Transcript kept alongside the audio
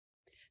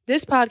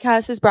This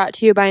podcast is brought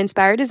to you by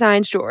Inspired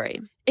Designs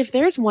Jewelry. If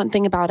there's one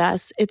thing about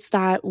us, it's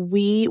that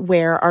we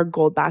wear our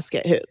gold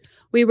basket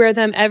hoops. We wear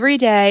them every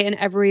day and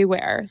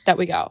everywhere that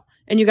we go.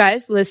 And you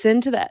guys,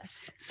 listen to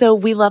this. So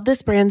we love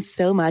this brand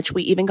so much,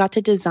 we even got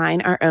to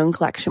design our own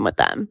collection with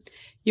them.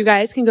 You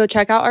guys can go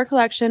check out our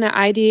collection at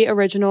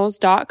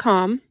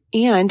idoriginals.com.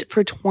 And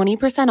for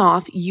 20%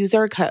 off, use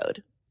our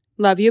code.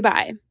 Love you,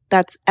 bye.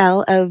 That's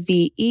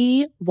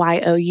LOVEYOUBYE.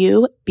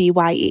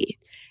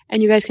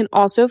 And you guys can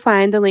also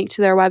find the link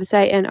to their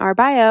website in our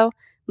bio.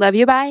 Love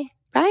you, bye.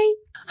 Bye.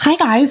 Hi,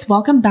 guys.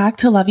 Welcome back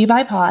to Love You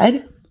Bye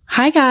Pod.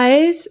 Hi,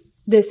 guys.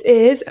 This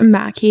is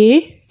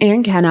Mackie.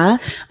 And Kenna.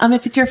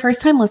 If it's your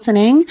first time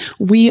listening,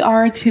 we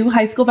are two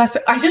high school best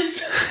friends. I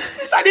just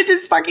decided to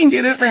fucking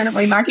do this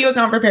randomly. Mackie was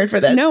not prepared for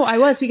this. No, I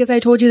was, because I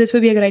told you this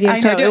would be a good idea. I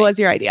know, it was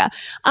your idea.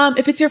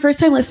 If it's your first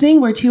time listening,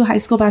 we're two high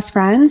school best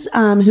friends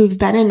who've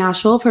been in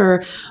Nashville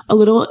for a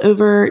little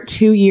over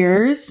 2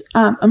 years,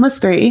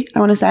 almost 3, I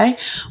want to say.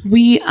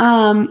 We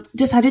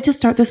decided to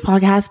start this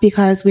podcast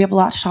because we have a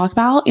lot to talk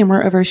about and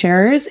we're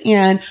oversharers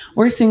and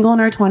we're single in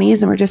our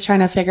 20s and we're just trying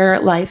to figure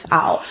life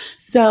out.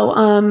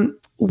 So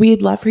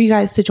we'd love for you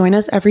guys to join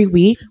us every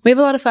week. We have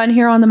a lot of fun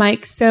here on the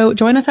mic. So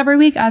join us every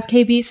week. As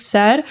KB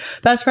said,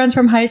 best friends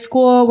from high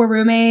school. We're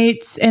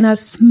roommates in a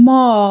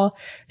small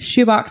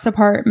shoebox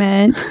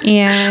apartment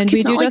and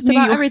we do just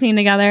about everything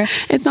together.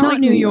 It's not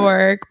New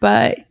York,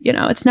 but you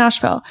know, it's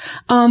Nashville.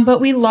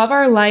 But we love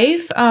our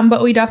life.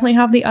 But we definitely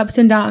have the ups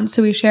and downs.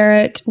 So we share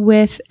it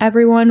with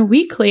everyone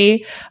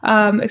weekly,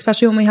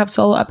 especially when we have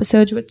solo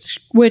episodes,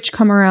 which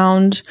come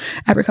around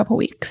every couple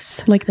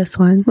weeks. Like this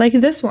one,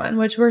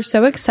 which we're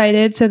so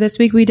excited. So this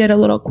week we did a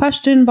little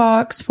question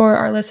box for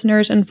our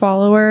listeners and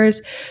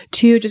followers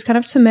to just kind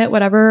of submit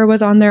whatever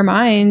was on their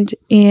mind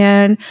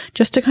and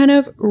just to kind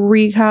of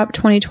recap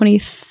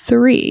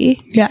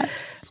 2023.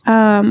 Yes.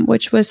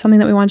 Which was something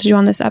that we wanted to do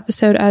on this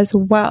episode as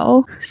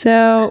well.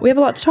 So we have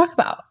a lot to talk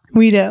about.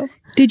 We do.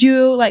 Did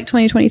you like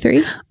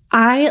 2023?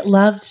 I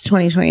loved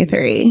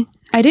 2023.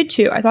 I did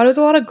too. I thought it was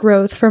a lot of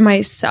growth for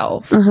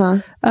myself.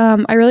 I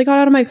really got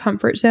out of my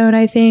comfort zone,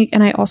 I think.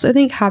 And I also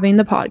think having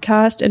the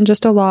podcast and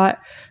just a lot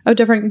of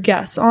different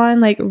guests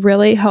on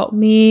really helped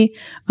me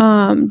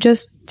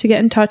just to get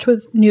in touch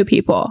with new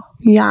people.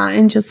 Yeah.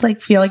 And just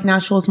feel like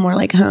Nashville is more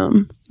like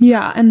home.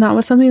 Yeah. And that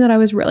was something that I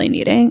was really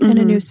needing in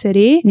a new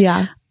city.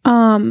 Yeah.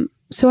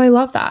 So I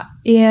love that.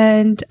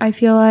 And I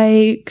feel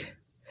like,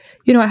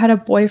 I had a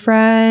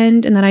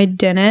boyfriend and then I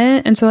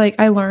didn't. And so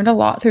I learned a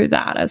lot through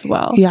that as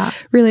well. Yeah.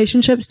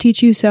 Relationships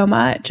teach you so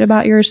much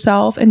about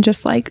yourself and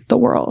just the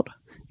world.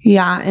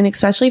 Yeah. And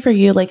especially for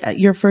you,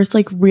 your first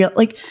real,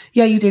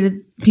 you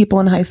dated people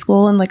in high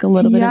school and a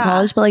little bit in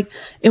college, but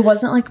it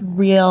wasn't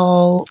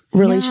real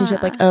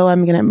relationship. Oh,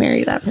 I'm going to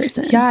marry that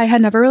person. Yeah. I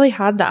had never really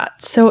had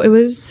that. So it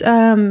was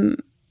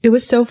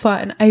so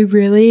fun.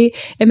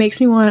 It makes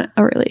me want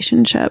a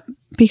relationship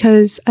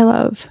because I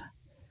love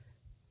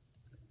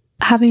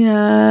having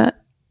a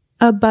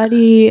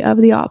buddy of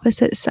the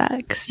opposite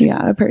sex.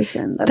 Yeah, a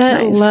person that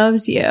nice.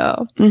 Loves you.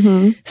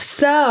 Mm-hmm.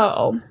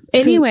 So,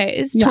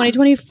 anyways,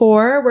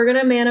 2024, we're going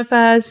to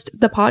manifest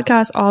the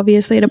podcast,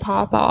 obviously, to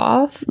pop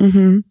off.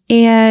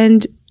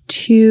 And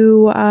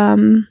to,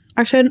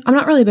 actually, I'm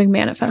not really a big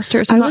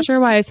manifester, so I'm not sure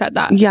why I said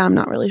that. Yeah, I'm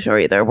not really sure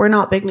either. We're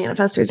not big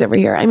manifestors over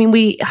here. I mean,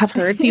 we have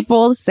heard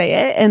people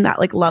say it and that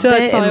love it. So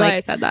that's probably and why I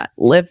said that.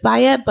 Live by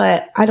it,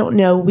 but I don't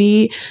know.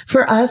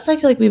 For us, I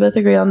feel like we both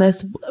agree on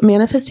this.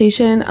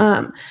 Manifestation,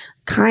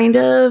 kind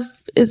of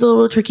is a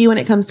little tricky when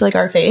it comes to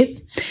our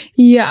faith.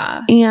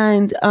 Yeah.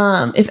 And,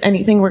 if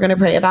anything, we're going to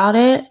pray about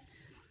it.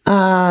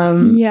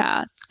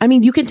 Yeah. I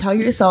mean, you can tell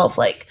yourself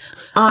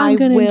I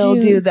will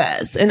do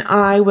this and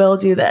I will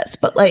do this,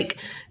 but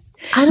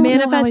I don't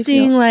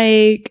manifesting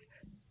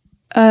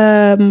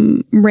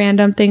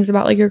random things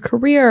about your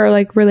career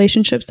or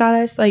relationship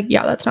status.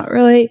 Yeah, that's not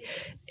really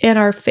in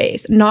our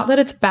faith. Not that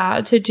it's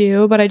bad to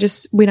do, but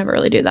we never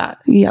really do that.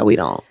 Yeah, we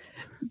don't.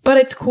 But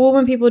it's cool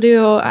when people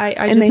do.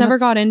 I just never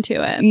got into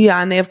it.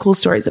 Yeah, and they have cool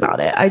stories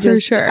about it. For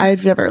sure.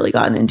 I've never really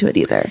gotten into it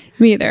either.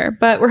 Me either.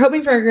 But we're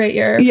hoping for a great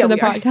year for the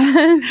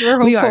podcast.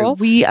 We're hopeful.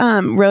 We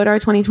wrote our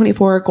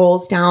 2024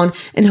 goals down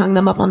and hung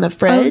them up on the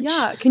fridge.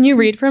 Oh, yeah. Can you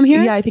read from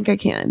here? Yeah, I think I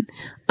can.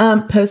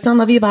 Post on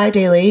Love You Bye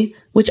daily,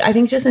 which I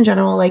think just in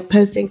general,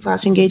 posting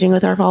 / engaging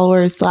with our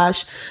followers /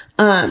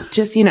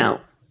 just,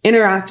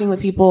 interacting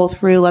with people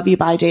through Love You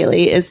Bye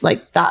daily is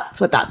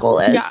that's what that goal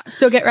is. Yeah.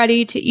 So get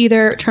ready to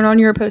either turn on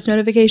your post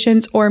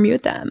notifications or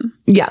mute them.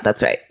 Yeah,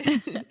 that's right.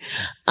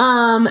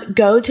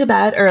 Go to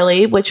bed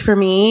early, which for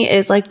me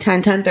is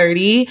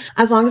 10:30.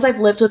 As long as I've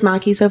lived with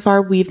Mackie so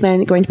far, we've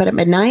been going to bed at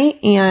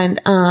midnight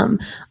and,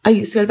 I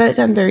used to go to bed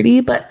at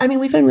 10:30, but I mean,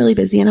 we've been really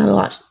busy and had a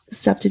lot of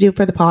stuff to do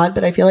for the pod,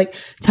 but I feel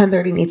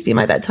 10:30 needs to be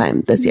my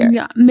bedtime this year.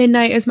 Yeah.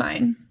 Midnight is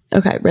mine.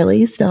 Okay.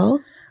 Really? Still?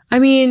 I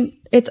mean,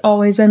 it's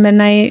always been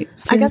midnight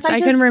since I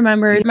can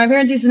remember. My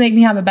parents used to make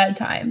me have a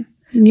bedtime.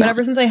 Yeah. But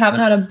ever since I haven't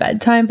had a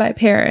bedtime by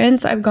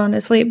parents, I've gone to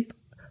sleep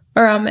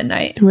around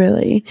midnight.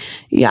 Really?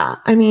 Yeah.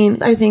 I mean,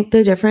 I think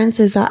the difference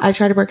is that I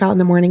try to work out in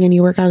the morning and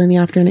you work out in the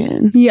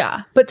afternoon.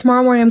 Yeah. But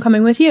tomorrow morning I'm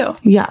coming with you.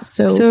 Yeah.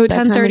 So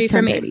 10:30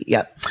 for me.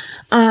 Yep.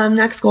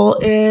 Next goal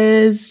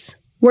is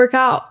work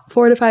out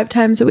 4 to 5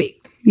 times a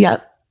week.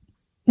 Yep.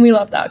 We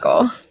love that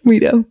goal. We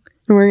do. And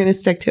we're going to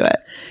stick to it.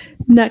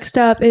 Next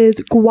up is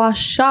gua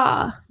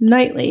sha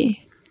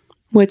nightly.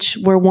 Which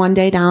we're one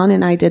day down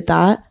and I did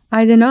that.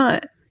 I did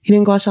not. You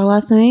didn't gua sha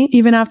last night?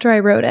 Even after I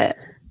wrote it.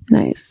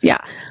 Nice.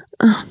 Yeah.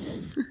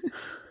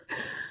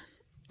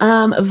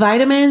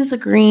 Vitamins,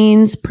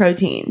 greens,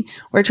 protein.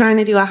 We're trying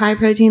to do a high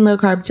protein, low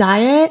carb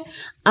diet.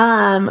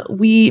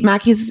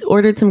 Mackie's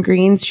ordered some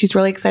greens. She's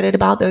really excited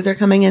about. Those are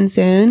coming in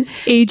soon.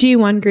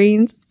 AG1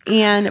 greens.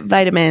 And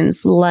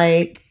vitamins,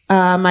 like,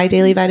 my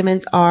daily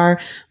vitamins are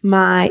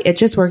my It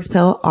Just Works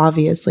pill.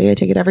 Obviously, I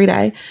take it every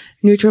day.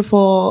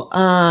 Nutrafol,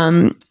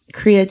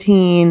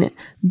 creatine,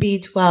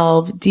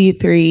 B12,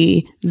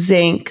 D3,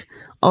 zinc,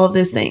 all of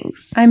those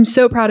things. I'm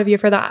so proud of you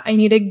for that.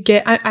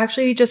 I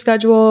actually just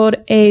scheduled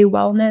a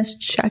wellness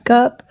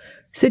checkup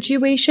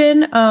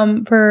situation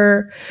I'm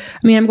going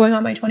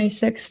on my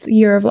 26th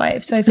year of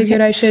life. So I figured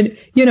I should,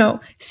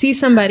 see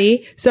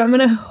somebody. So I'm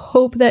going to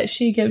hope that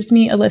she gives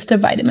me a list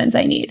of vitamins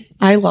I need.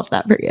 I love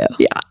that for you.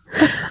 Yeah.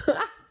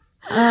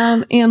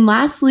 And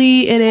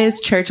lastly, it is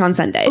church on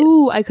Sundays.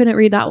 Ooh, I couldn't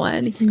read that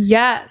one.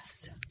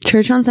 Yes.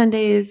 Church on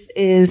Sundays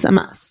is a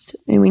must,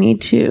 and we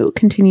need to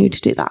continue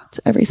to do that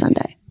every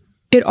Sunday.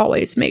 It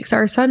always makes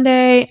our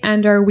Sunday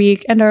and our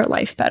week and our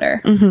life better.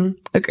 Mm-hmm.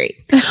 Agreed.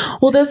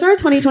 Well, those are our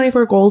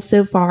 2024 goals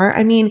so far.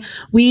 I mean,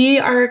 we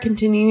are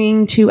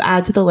continuing to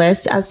add to the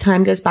list as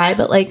time goes by,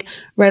 but like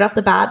right off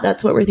the bat,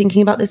 that's what we're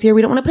thinking about this year.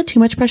 We don't want to put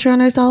too much pressure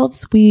on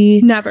ourselves.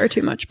 Never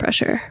too much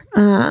pressure.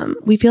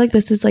 We feel like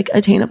this is like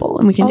attainable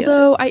and we can do it.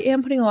 Although I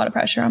am putting a lot of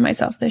pressure on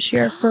myself this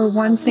year for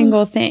one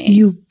single thing.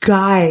 You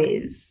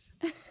guys.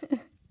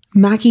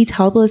 Mackie,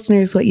 tell the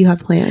listeners what you have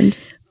planned.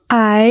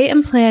 I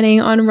am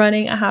planning on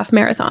running a half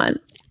marathon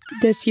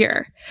this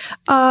year.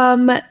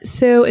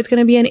 So it's going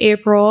to be in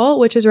April,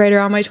 which is right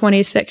around my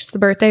 26th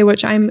birthday,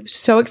 which I'm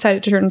so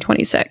excited to turn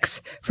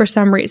 26 for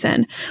some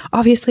reason.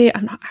 Obviously,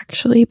 I'm not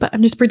actually, but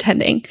I'm just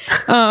pretending.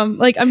 I'm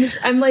like,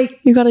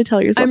 you got to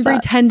tell yourself I'm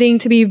pretending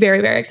to be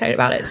very, very excited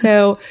about it.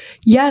 So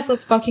yes,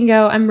 let's fucking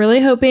go. I'm really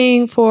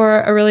hoping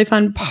for a really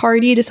fun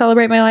party to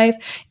celebrate my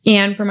life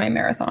and for my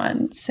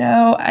marathon. So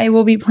I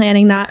will be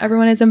planning that.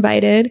 Everyone is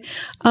invited.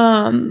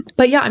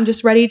 But yeah, I'm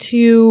just ready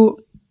to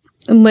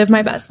live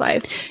my best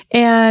life.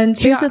 And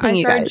here's the thing, I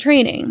started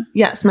training.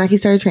 Yes, Mackie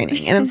started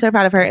training, and I'm so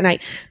proud of her. And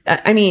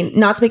I mean,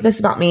 not to make this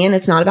about me, and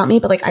it's not about me,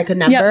 but like I could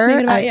never. Yeah,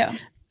 it's about you.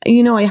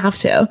 You know, I have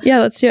to.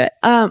 Yeah, let's do it.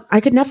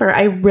 I could never.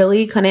 I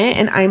really couldn't,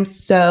 and I'm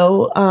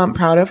so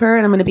proud of her,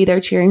 and I'm going to be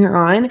there cheering her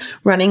on.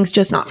 Running's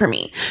just not for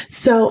me.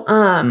 So,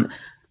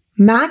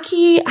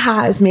 Mackie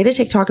has made a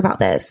TikTok about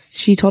this.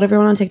 She told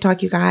everyone on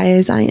TikTok, you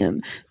guys, I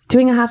am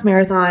doing a half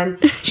marathon.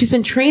 She's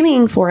been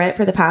training for it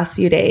for the past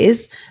few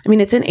days. I mean,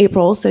 it's in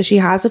April, so she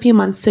has a few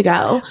months to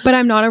go. But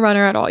I'm not a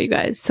runner at all, you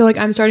guys. So like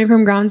I'm starting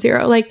from ground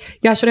zero. Like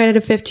yesterday I did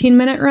a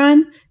 15-minute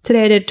run.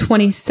 Today I did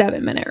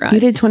 27-minute run. You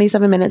did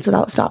 27 minutes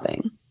without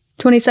stopping.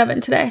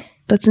 27 today.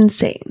 That's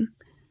insane.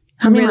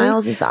 How many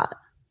miles is that?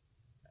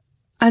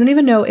 I don't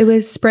even know. It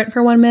was sprint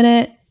for 1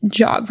 minute,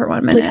 jog for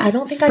 1 minute. Like, I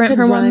don't think sprint I could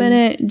for run 1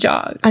 minute,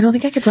 jog. I don't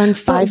think I could run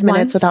 5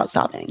 minutes without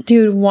stopping.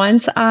 Dude,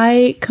 once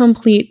I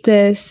complete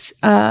this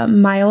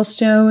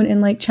milestone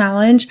and like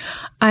challenge,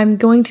 I'm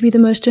going to be the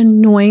most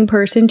annoying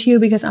person to you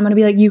because I'm going to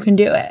be like, you can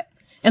do it.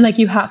 And like,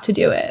 you have to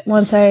do it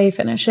once I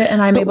finish it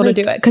and I'm able to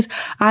do it. Because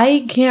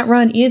I can't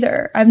run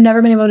either. I've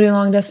never been able to do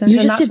long distance.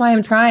 And that's why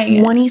I'm trying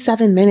it.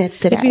 27 minutes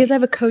today. It's because I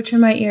have a coach in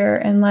my ear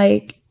and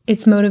like,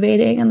 it's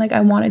motivating and like,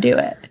 I want to do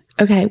it.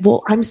 Okay.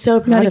 Well, I'm so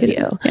proud of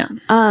you. Yeah.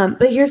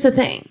 But here's the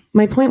thing.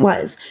 My point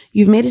was,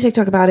 you've made a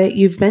TikTok about it.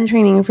 You've been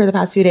training for the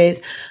past few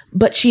days,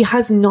 but she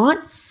has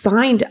not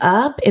signed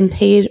up and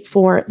paid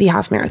for the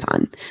half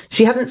marathon.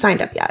 She hasn't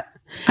signed up yet.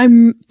 I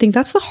think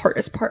that's the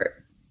hardest part.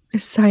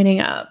 Is signing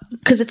up.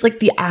 Because it's like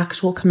the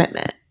actual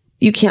commitment.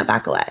 You can't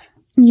back away.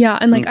 Yeah.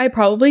 And like, I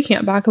probably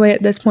can't back away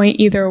at this point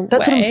either.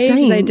 That's what I'm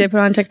saying. I did put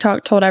on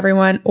TikTok, told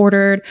everyone,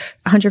 ordered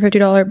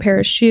 $150 pair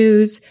of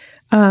shoes,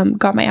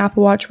 got my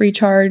Apple Watch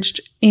recharged,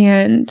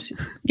 and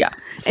yeah.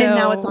 So, and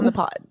now it's on the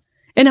pod.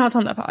 And now it's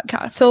on the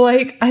podcast. So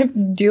like,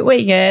 I'm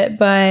doing it,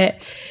 but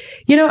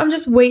I'm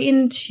just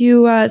waiting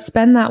to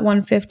spend that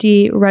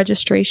 $150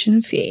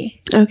 registration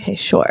fee. Okay,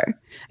 sure.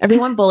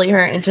 Everyone bully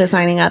her into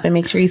signing up and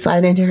make sure you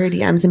slide into her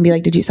DMs and be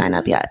like, did you sign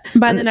up yet?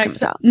 By the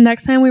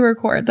next time we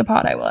record the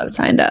pod, I will have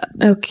signed up.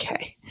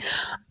 Okay.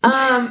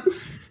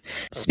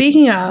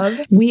 Speaking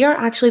of, we are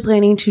actually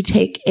planning to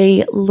take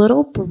a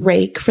little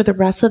break for the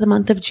rest of the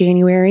month of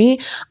January.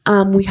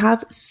 We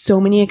have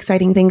so many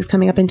exciting things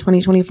coming up in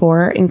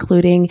 2024,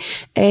 including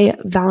a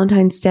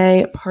Valentine's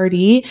Day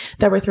party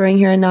that we're throwing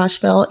here in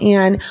Nashville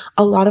and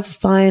a lot of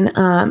fun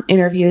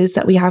interviews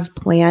that we have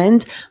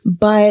planned.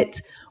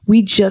 But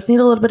we just need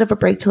a little bit of a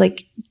break to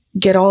like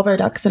get all of our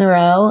ducks in a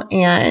row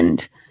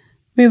and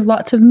We have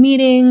lots of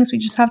meetings. We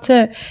just have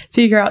to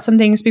figure out some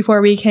things before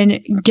we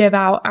can give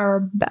out our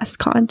best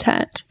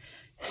content.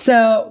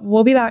 So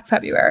we'll be back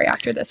February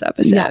after this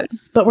episode.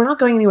 Yes, but we're not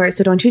going anywhere,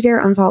 so don't you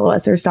dare unfollow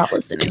us or stop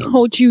listening.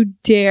 Don't you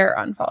dare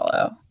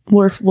unfollow.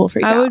 We'll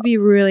freak out. I would be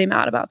really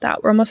mad about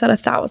that. We're almost at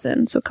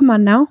 1,000, so come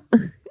on now.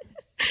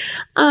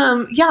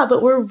 Yeah,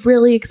 but we're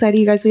really excited,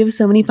 you guys. We have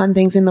so many fun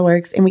things in the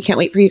works, and we can't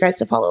wait for you guys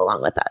to follow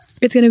along with us.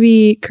 It's going to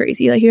be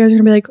crazy. Like, you guys are going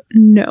to be like,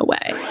 no way.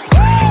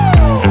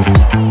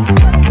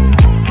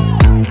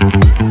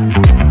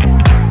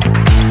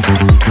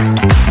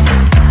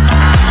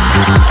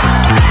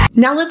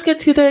 Now let's get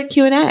to the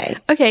Q&A.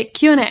 Okay,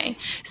 Q&A.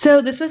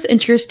 So this was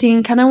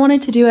interesting. Kind of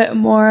wanted to do it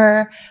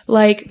more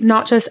like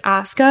not just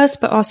ask us,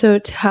 but also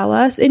tell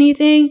us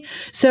anything.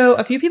 So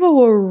a few people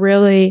were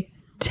really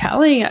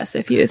telling us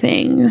a few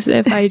things,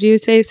 if I do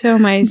say so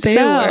myself.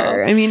 They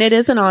were. I mean, it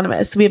is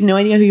anonymous. We have no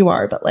idea who you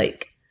are, but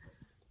like,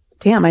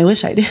 damn, I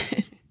wish I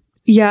did.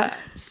 Yeah,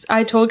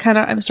 I told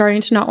I'm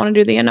starting to not want to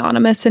do the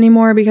anonymous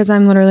anymore because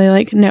I'm literally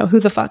like, no, who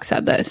the fuck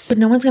said this? But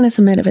no one's going to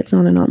submit if it's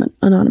not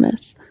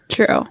anonymous.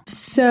 True.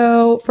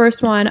 So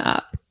first one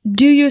up.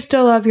 Do you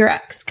still love your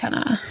ex,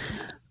 Kenna?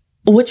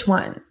 Which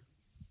one?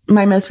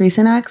 My most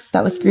recent ex?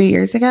 That was 3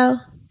 years ago?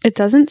 It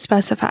doesn't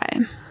specify.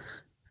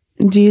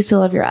 Do you still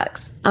love your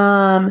ex?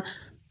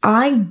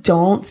 I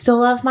don't still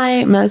love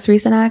my most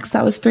recent ex.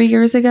 That was 3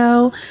 years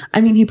ago.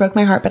 I mean, he broke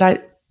my heart, but I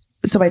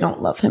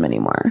don't love him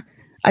anymore.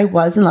 I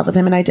was in love with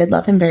him and I did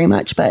love him very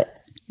much, but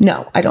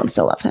no, I don't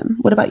still love him.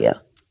 What about you?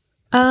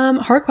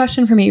 Hard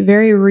question for me.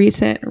 Very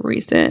recent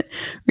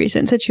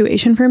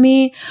situation for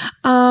me.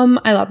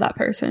 I love that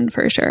person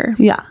for sure.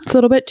 Yeah. It's a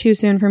little bit too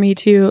soon for me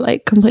to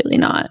like completely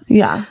not.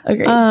 Yeah.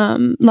 Agreed.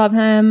 Love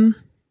him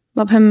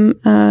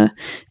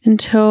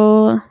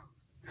until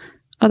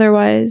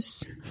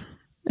otherwise.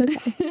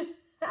 Okay.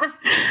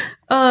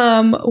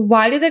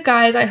 Why do the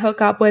guys I hook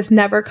up with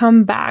never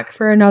come back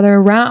for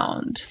another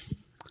round?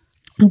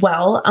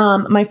 Well,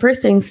 my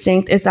first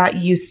instinct is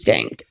that you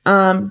stink.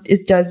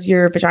 Does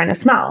your vagina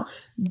smell?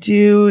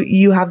 Do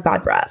you have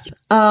bad breath?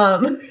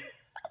 Oh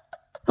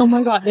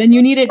my God. Then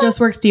you need It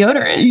Just Works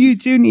deodorant. You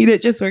do need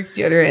It Just Works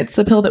deodorant. It's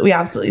the pill that we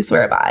absolutely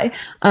swear by.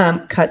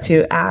 Cut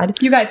to ad.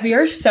 You guys, we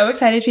are so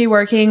excited to be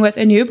working with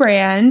a new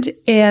brand.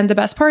 And the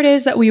best part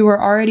is that we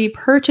were already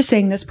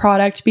purchasing this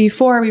product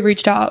before we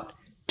reached out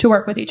to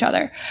work with each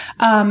other.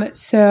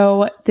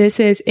 So this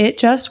is It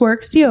Just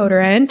Works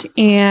deodorant,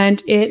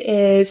 and it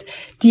is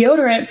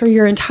deodorant for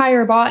your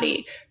entire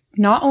body.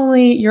 Not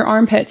only your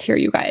armpits here,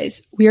 you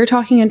guys. We are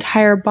talking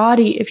entire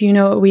body, if you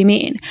know what we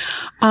mean.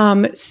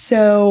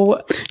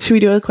 So should we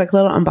do a quick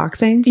little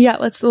unboxing? Yeah,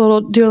 let's do a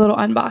little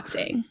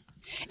unboxing.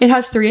 It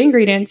has 3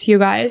 ingredients, you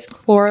guys: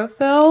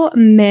 chlorophyll,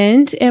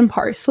 mint, and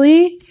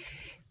parsley.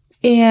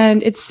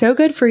 And it's so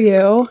good for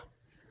you.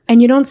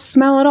 And you don't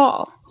smell at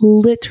all.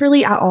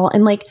 Literally at all.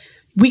 And like,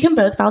 we can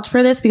both vouch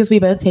for this because we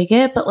both take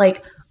it. But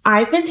like,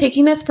 I've been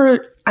taking this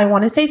for, I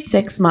want to say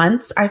 6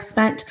 months. I've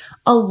spent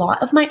a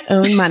lot of my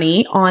own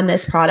money on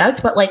this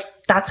product, but like,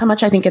 that's how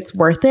much I think it's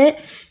worth it.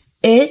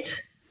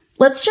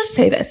 Let's just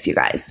say this, you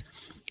guys.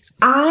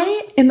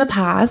 I, in the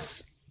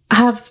past,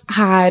 have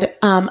had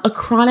a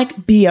chronic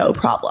BO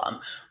problem,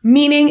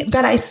 meaning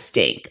that I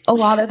stink a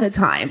lot of the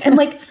time. And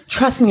like,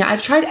 trust me,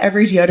 I've tried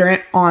every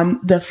deodorant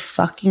on the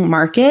fucking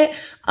market.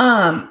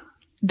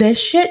 This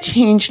shit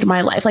changed my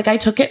life. Like, I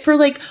took it for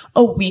like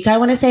a week, I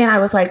want to say, and I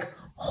was like,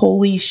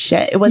 holy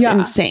shit, it was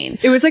insane.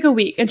 It was like a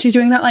week. And she's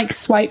doing that like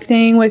swipe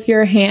thing with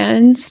your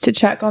hands to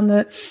check on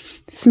the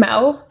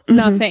smell. Mm-hmm.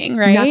 Nothing,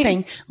 right?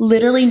 Nothing.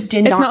 Literally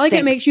did not. It's not like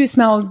it makes you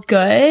smell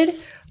good.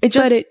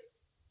 But it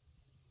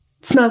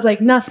smells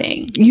like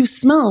nothing. You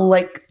smell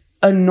like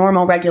a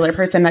normal, regular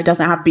person that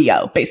doesn't have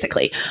BO,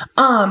 basically.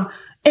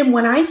 And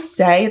when I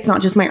say it's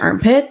not just my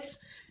armpits,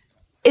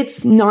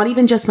 it's not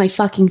even just my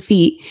fucking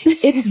feet.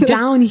 It's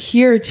down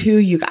here too,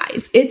 you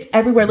guys. It's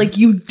everywhere. Like,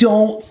 you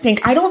don't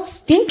stink. I don't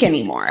stink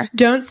anymore.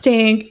 Don't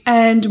stink.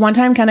 And one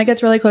time Kenna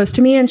gets really close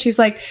to me and she's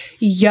like,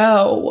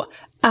 yo,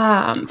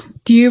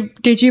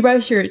 did you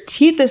brush your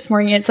teeth this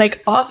morning? It's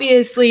like,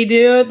 obviously,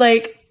 dude.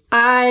 Like,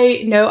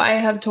 I know I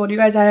have told you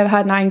guys I have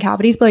had 9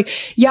 cavities, but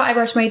like, yeah, I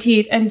brushed my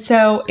teeth. And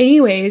so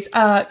anyways,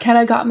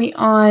 Kenna got me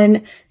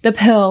on the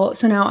pill.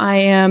 So now I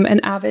am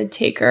an avid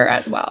taker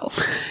as well.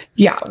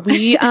 Yeah.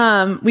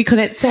 We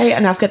couldn't say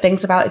enough good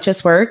things about It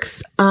Just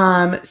Works.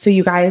 So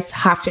you guys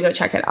have to go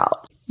check it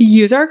out.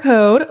 Use our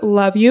code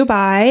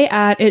LOVEYOUBY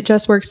at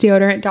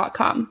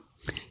itjustworksdeodorant.com.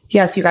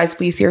 Yes, you guys,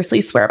 we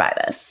seriously swear by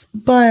this,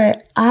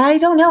 but I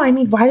don't know. I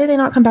mean, why do they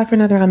not come back for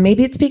another round?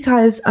 Maybe it's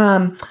because,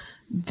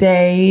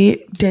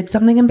 they did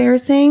something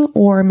embarrassing,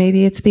 or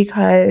maybe it's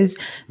because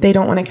they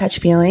don't want to catch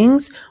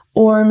feelings,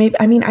 or maybe,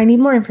 I mean, I need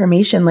more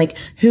information. Like,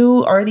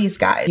 who are these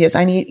guys? Yes,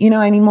 I need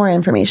more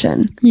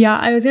information. Yeah,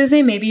 I was going to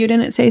say, maybe you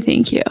didn't say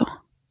thank you.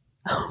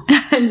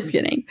 I'm just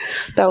kidding.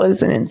 That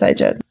was an inside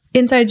joke.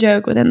 Inside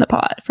joke within the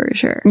pod, for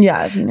sure.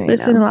 Yeah, if you know.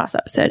 Listen to the last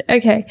episode.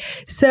 Okay,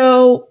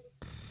 so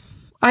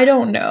I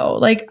don't know.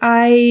 Like,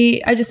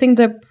 I just think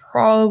that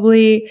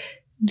probably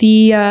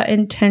the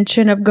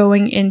intention of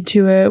going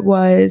into it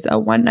was a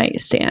one night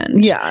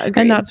stand. Yeah,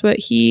 agreed. And that's what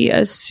he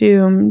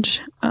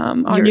assumed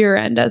on your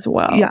end as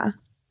well. Yeah.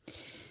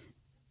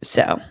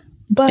 So,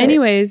 but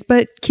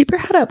keep your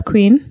head up,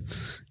 queen.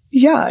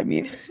 Yeah, I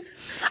mean,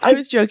 I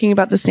was joking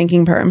about the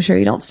stinking purr. I'm sure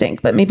you don't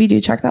stink, but maybe do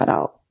check that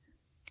out.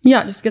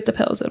 Yeah, just get the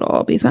pills. It'll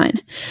all be fine.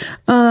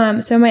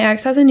 So my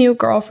ex has a new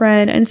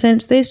girlfriend, and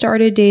since they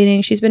started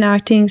dating, she's been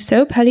acting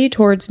so petty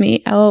towards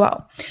me.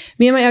 LOL.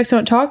 Me and my ex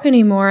don't talk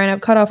anymore, and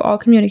I've cut off all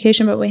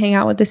communication, but we hang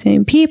out with the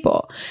same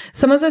people.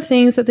 Some of the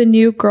things that the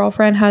new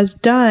girlfriend has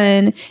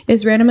done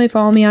is randomly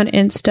follow me on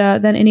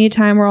Insta. Then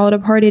anytime we're all at a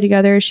party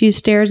together, she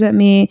stares at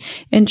me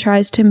and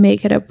tries to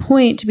make it a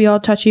point to be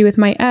all touchy with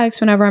my ex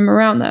whenever I'm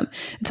around them.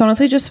 It's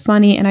honestly just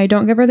funny, and I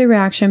don't give her the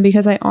reaction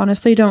because I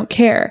honestly don't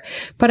care.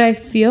 But I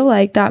feel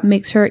like that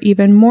makes her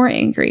even more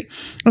angry.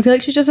 I feel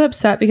like she's just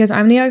upset because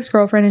I'm the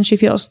ex-girlfriend and she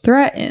feels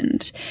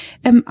threatened.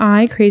 Am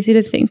I crazy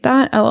to think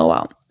that?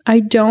 LOL.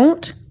 I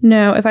don't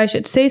know if I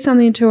should say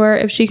something to her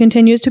if she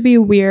continues to be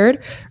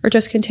weird or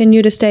just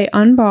continue to stay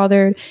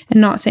unbothered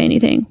and not say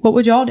anything. What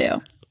would y'all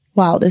do?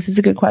 Wow, this is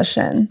a good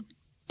question.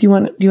 Do you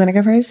want to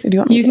go first, or do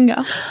you want me to? You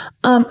can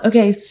go.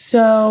 Okay,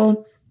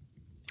 so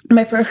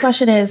my first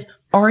question is,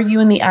 are you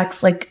and the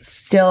ex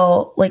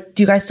still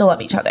do you guys still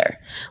love each other?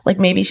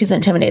 Maybe she's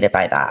intimidated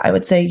by that. I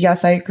would say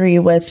yes, I agree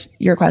with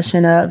your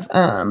question of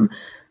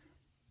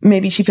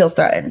maybe she feels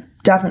threatened.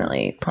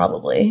 Definitely,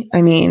 probably.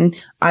 I mean,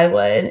 I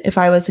would if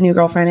I was the new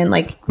girlfriend and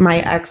my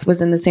ex was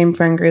in the same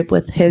friend group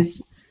with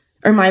his,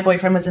 or my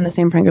boyfriend was in the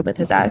same friend group with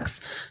his ex.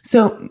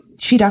 So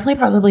she definitely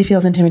probably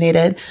feels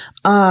intimidated.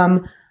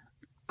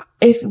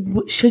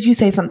 Should you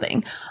say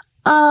something?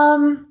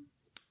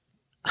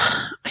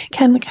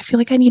 Again, I feel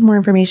like I need more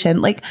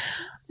information.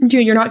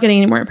 Dude, you're not getting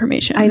any more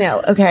information. I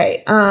know.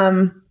 Okay.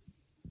 I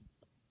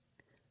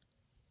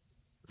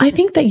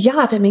think that,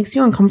 yeah, if it makes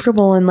you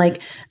uncomfortable and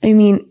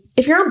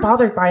if you're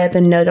unbothered by it,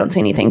 then no, don't say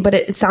anything. But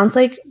it sounds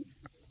like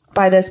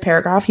by this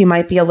paragraph, you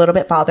might be a little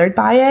bit bothered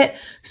by it.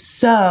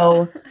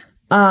 So,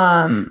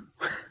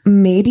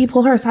 maybe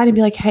pull her aside and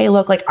be like, hey,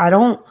 look, I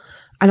don't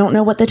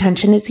know what the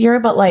tension is here,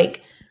 but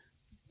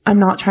I'm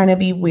not trying to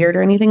be weird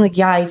or anything.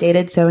 Yeah, I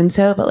dated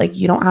so-and-so, but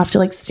you don't have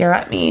to stare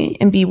at me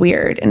and be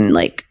weird. And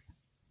I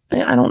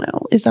don't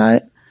know. Is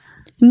that?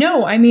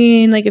 No, I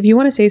mean, if you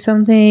want to say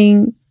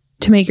something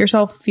to make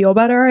yourself feel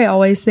better, I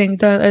always think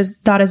that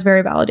is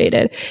very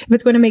validated. If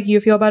it's going to make you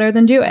feel better,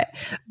 then do it.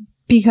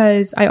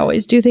 Because I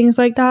always do things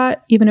like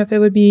that. Even if it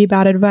would be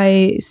bad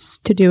advice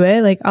to do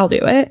it, I'll do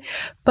it.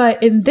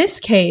 But in this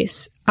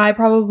case, I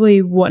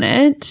probably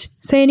wouldn't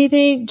say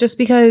anything just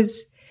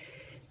because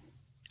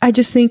I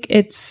just think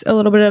it's a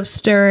little bit of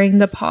stirring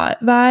the pot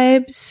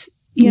vibes,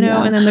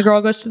 yeah. And then the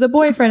girl goes to the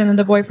boyfriend and then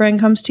the boyfriend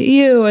comes to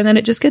you and then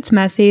it just gets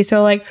messy.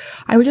 So I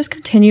would just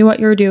continue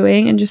what you're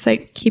doing and just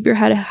keep your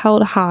head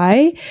held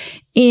high.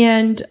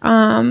 And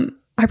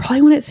I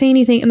probably wouldn't say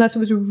anything unless it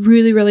was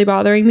really, really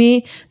bothering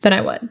me, then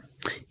I would.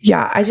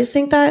 Yeah, I just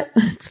think that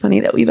it's funny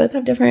that we both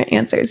have different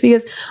answers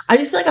because I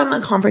just feel like I'm a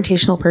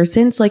confrontational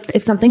person. So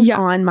if something's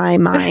on my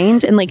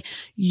mind and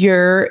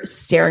you're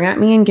staring at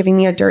me and giving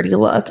me a dirty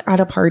look at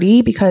a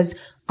party because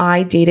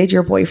I dated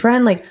your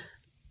boyfriend,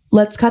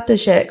 let's cut the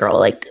shit,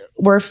 girl.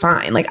 We're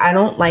fine. I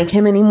don't like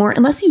him anymore.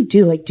 Unless you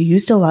do. Do you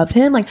still love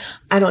him?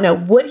 I don't know.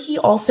 Would he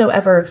also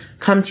ever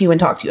come to you and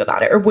talk to you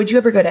about it? Or would you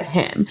ever go to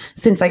him?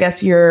 Since I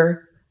guess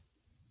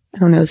I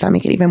don't know. Does that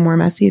make it even more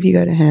messy if you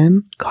go to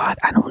him? God,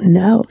 I don't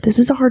know. This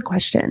is a hard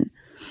question.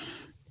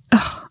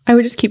 Oh, I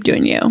would just keep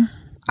doing you.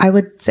 I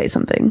would say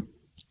something.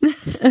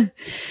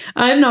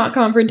 I'm not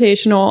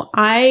confrontational.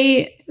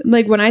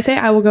 When I say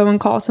I will go and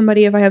call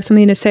somebody if I have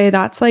something to say,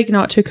 that's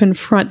not to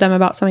confront them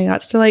about something.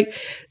 That's to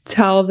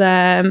tell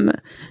them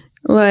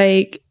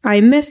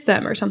I miss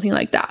them or something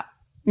like that.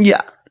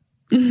 Yeah.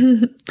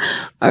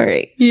 All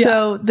right. Yeah.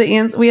 So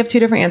we have two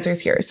different answers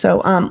here.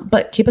 So,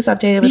 but keep us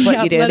updated with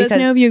what you do. Let us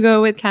know if you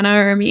go with Kenna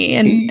or me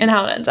and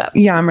how it ends up.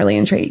 Yeah, I'm really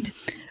intrigued.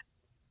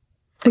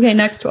 Okay,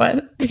 next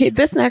one. Okay,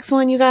 this next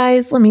one, you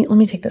guys, let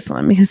me take this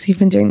one because you've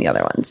been doing the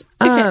other ones.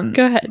 Okay,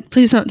 go ahead.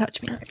 Please don't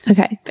touch me.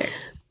 Okay. There.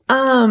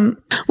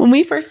 When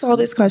we first saw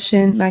this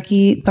question,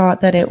 Mackie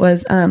thought that it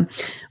was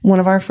one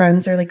of our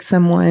friends or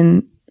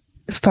someone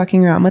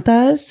fucking around with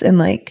us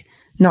and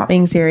not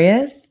being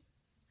serious.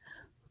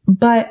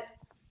 But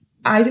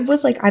I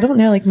was I don't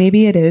know,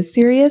 maybe it is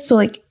serious. So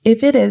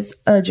if it is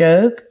a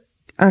joke,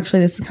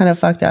 actually this is kind of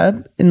fucked up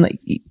and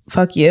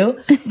fuck you.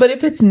 But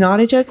if it's not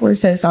a joke, we're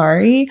so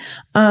sorry.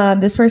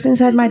 This person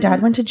said, my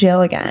dad went to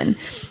jail again.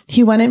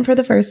 He went in for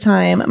the first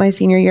time my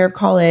senior year of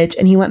college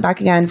and he went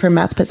back again for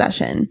meth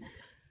possession.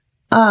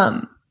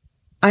 I'm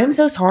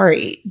so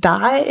sorry.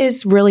 That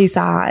is really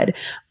sad.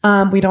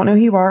 We don't know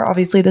who you are.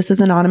 Obviously this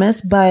is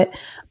anonymous, but,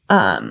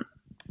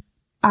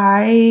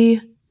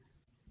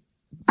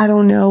 I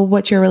don't know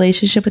what your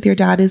relationship with your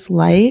dad is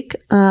like.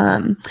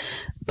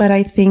 But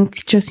I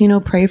think just,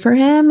 pray for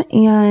him.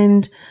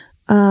 And,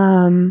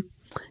 I'm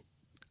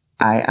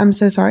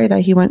so sorry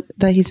that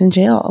he's in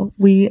jail.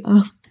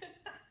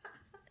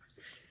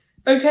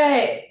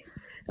 Okay.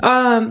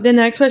 The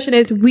next question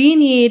is, we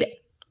need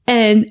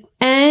an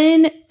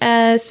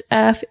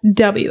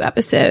NSFW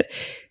episode.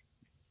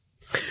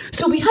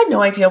 So we had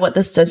no idea what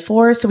this stood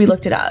for, so we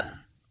looked it up.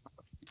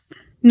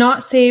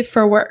 Not safe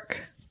for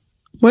work.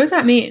 What does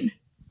that mean?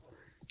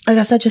 I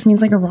guess that just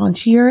means like a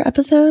raunchier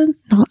episode.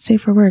 Not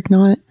safe for work,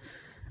 not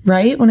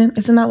right?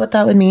 Isn't that what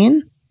that would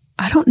mean?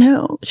 I don't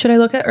know. Should I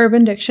look at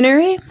Urban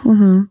Dictionary?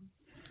 Mm-hmm.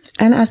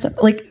 And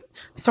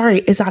sorry,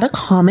 is that a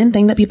common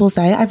thing that people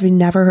say? I've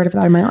never heard of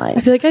that in my life.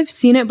 I feel like I've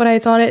seen it, but I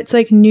thought it's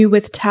like new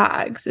with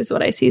tags is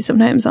what I see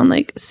sometimes on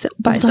like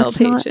buy sell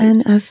pages.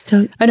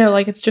 NSW. I know,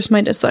 like it's just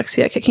my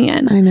dyslexia kicking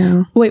in. I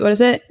know. Wait, what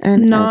is it?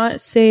 Not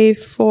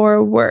safe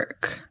for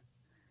work.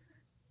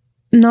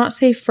 Not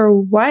safe for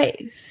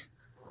wife.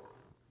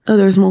 Oh,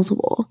 there's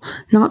multiple.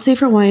 Not safe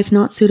for wife,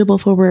 not suitable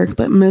for work,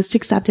 but most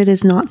accepted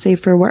is not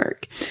safe for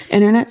work.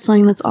 Internet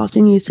slang that's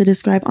often used to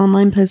describe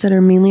online posts that are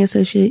mainly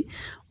associated.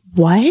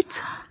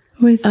 What?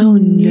 With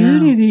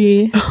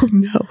nudity. Oh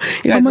no.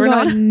 You guys,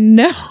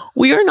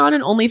 we are not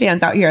an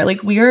OnlyFans out here.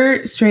 Like, we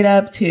are straight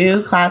up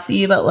too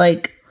classy, but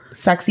like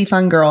sexy,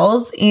 fun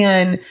girls.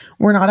 And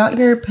we're not out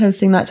here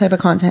posting that type of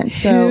content.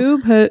 So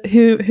who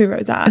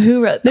wrote that?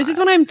 Who wrote that? This is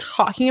what I'm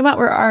talking about,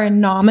 where our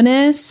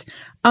anonymous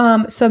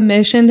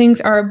submission things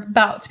are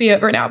about to be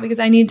over now, because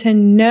I need to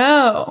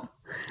know.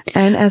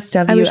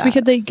 NSW. I wish we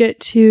could like get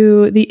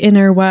to the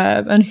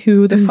interweb and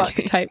who the fuck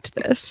typed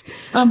this,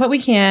 but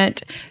we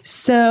can't.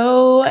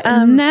 So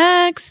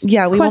next,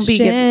 we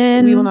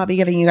question. we will not be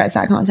giving you guys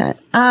that content.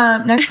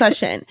 Next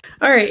question.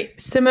 All right,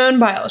 Simone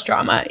Biles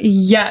drama.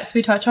 Yes,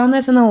 we touched on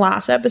this in the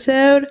last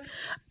episode.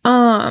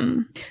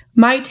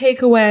 My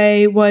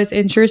takeaway was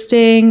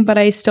interesting, but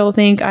I still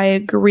think I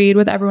agreed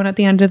with everyone at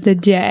the end of the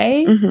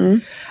day.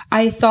 Mm-hmm.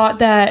 I thought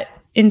that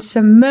in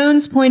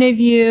Simone's point of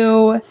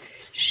view,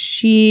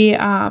 she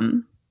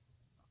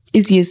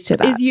is used to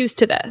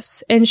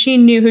this, and she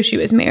knew who she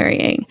was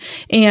marrying,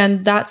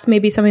 and that's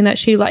maybe something that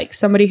she likes,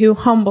 somebody who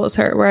humbles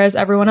her, whereas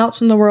everyone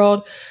else in the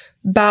world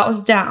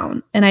bows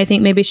down. And I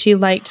think maybe she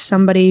liked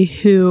somebody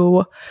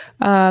who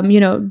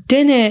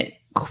didn't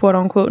quote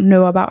unquote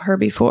know about her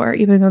before,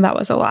 even though that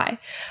was a lie.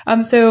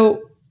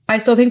 So I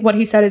still think what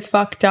he said is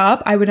fucked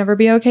up. I would never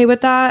be okay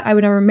with that. I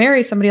would never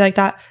marry somebody like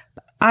that.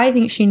 I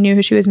think she knew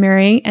who she was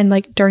marrying, and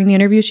like during the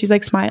interview she's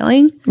like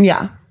smiling.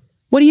 Yeah.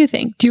 What do you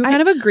think? Do you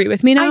kind of agree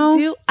with me now?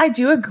 I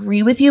do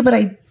agree with you, but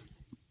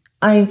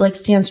I like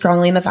stand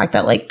strongly in the fact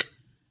that like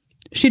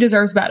she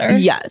deserves better.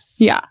 Yes.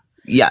 Yeah.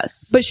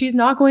 Yes. But she's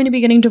not going to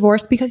be getting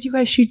divorced, because you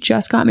guys, she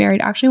just got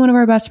married. Actually, one of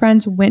our best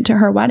friends went to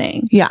her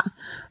wedding. Yeah.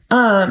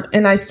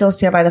 And I still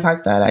stand by the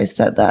fact that I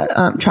said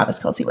that Travis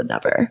Kelce would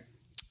never.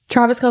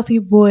 Travis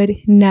Kelce would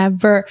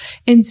never.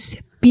 And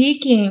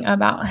speaking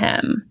about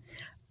him,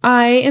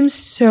 I am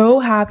so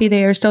happy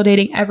they are still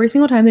dating. Every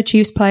single time the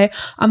Chiefs play,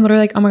 I'm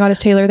literally like, oh my God, is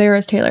Taylor there?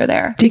 Is Taylor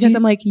there? Because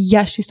I'm like,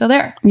 yes, she's still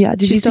there. Yeah.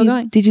 Did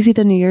you see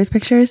the New Year's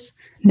pictures?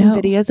 No.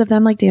 And videos of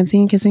them like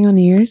dancing and kissing on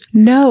New Year's?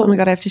 No. Oh my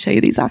God, I have to show you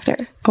these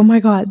after. Oh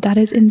my God, that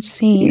is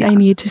insane. Yeah. I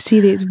need to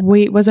see these.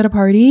 Wait, was it a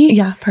party?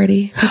 Yeah,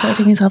 party. People are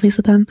taking selfies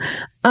with them.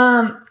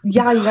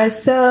 Yeah, you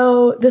guys.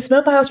 So the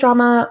Simone Biles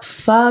drama,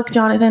 fuck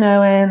Jonathan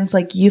Owens.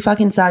 Like, you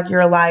fucking suck.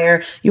 You're a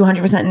liar. You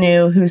 100%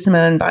 knew who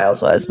Simone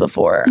Biles was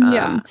before.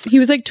 Yeah. He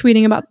was like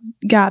tweeting about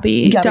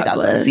Gabby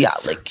Douglas. Yeah,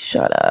 like,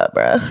 shut up,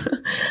 bro.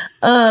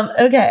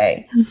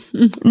 Okay.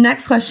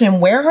 Next question.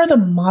 Where are the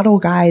model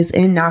guys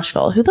in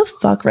Nashville? Who the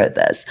fuck wrote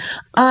this?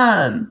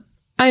 I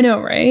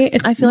know, right?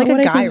 I feel like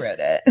a guy wrote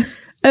it.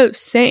 Oh,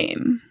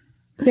 same.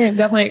 Yeah,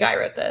 definitely a guy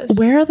wrote this.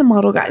 Where are the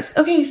model guys?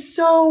 Okay,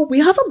 so we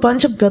have a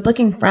bunch of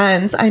good-looking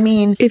friends. I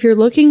mean, if you're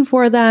looking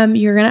for them,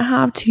 you're going to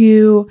have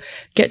to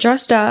get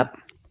dressed up,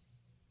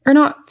 or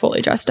not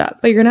fully dressed up,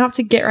 but you're going to have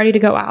to get ready to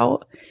go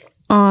out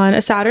on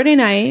a Saturday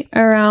night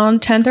around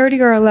 10:30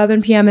 or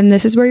 11 p.m. And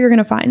this is where you're going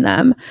to find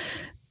them,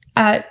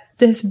 at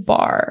this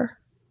bar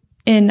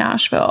in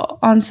Nashville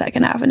on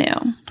 2nd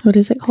Avenue. What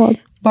is it called?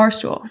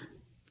 Barstool.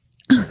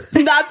 That's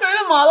where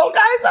the model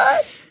guys are?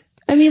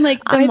 I mean,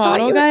 like, the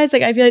model guys,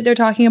 like, I feel like they're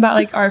talking about,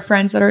 like, our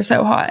friends that are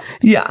so hot.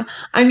 Yeah.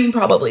 I mean,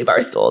 probably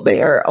Barstool.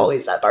 They are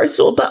always at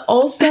Barstool. But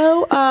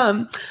also,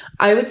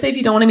 I would say if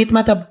you don't want to meet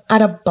them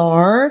at a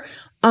bar,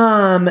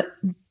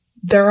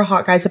 there are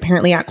hot guys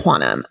apparently at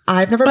Quantum.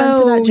 I've never been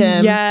to that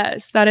gym.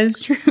 Yes, that is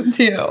true,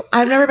 too.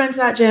 I've never been to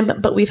that gym,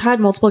 but we've had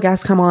multiple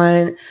guests come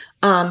on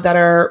that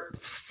are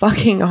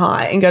fucking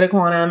hot and go to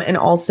Quantum, and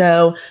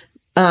also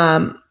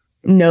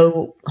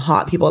know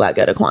hot people that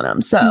go to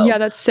Quantum. So yeah,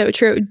 that's so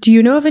true. Do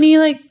you know of any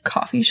like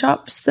coffee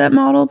shops that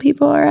model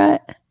people are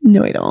at?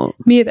 No, I don't.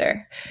 Me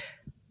either.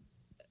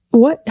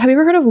 What? Have you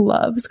ever heard of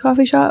Love's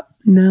Coffee Shop?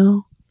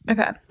 No.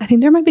 Okay. I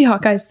think there might be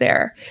hot guys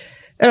there.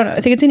 I don't know.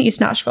 I think it's in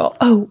East Nashville.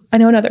 Oh, I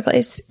know another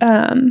place.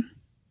 What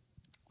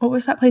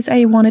was that place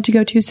I wanted to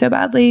go to so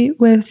badly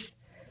with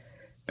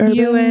Urban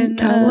you and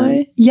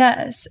Cowboy?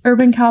 Yes,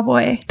 Urban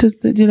Cowboy.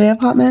 Do they have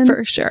hot men?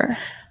 For sure.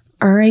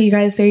 All right, you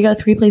guys, there you go.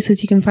 3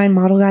 places you can find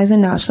model guys in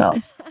Nashville.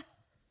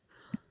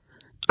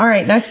 All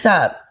right, next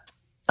up.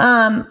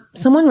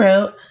 Someone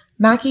wrote,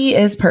 Mackie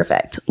is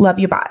perfect. Love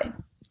you, bye.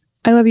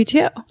 I love you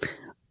too.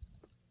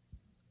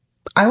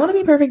 I want to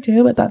be perfect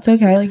too, but that's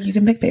okay. Like, you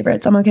can pick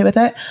favorites. I'm okay with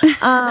it.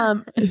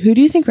 Who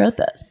do you think wrote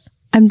this?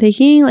 I'm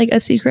thinking like a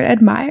secret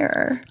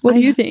admirer. What do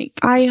you think?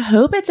 I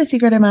hope it's a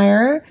secret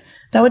admirer.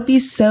 That would be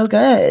so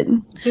good.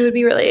 It would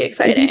be really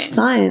exciting. It'd be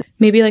fun.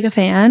 Maybe like a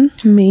fan.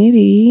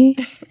 Maybe.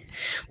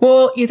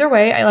 Well, either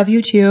way, I love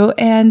you too.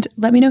 And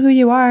let me know who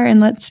you are and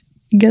let's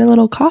get a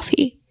little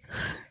coffee.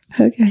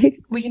 Okay.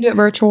 We can do it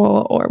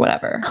virtual or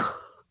whatever.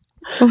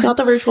 Not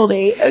the virtual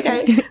date.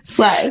 Okay.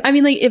 Slay. I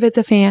mean, like if it's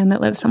a fan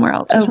that lives somewhere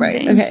else or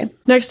something. Right. Okay.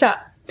 Next up.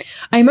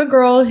 I'm a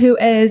girl who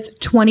is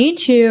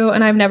 22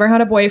 and I've never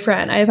had a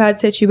boyfriend. I've had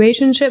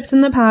situationships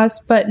in the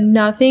past, but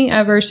nothing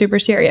ever super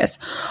serious.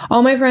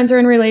 All my friends are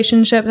in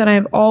relationships and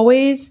I've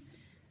always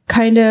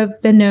kind of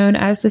been known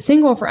as the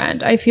single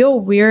friend. I feel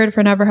weird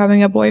for never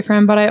having a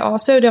boyfriend, but I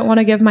also don't want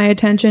to give my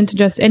attention to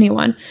just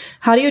anyone.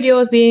 How do you deal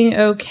with being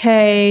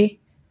okay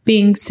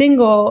being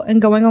single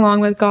and going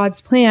along with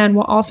God's plan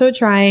while also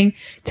trying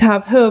to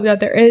have hope that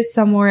there is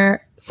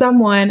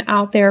someone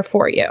out there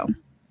for you?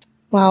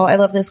 Wow, I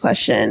love this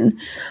question.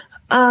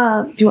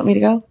 Do you want me to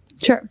go?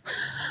 Sure.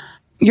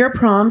 Your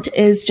prompt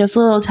is just a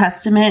little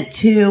testament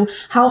to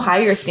how high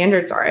your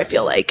standards are. I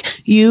feel like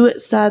you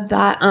said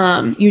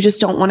that, you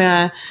just don't want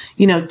to,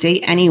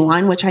 date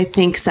anyone, which I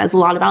think says a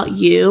lot about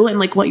you and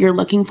like what you're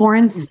looking for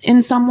in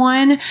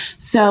someone.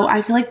 So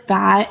I feel like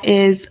that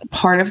is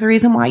part of the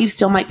reason why you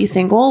still might be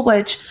single,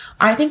 which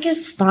I think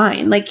is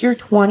fine. Like, you're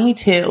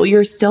 22,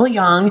 you're still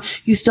young.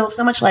 You still have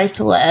so much life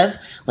to live.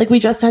 Like we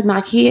just said,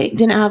 Mackie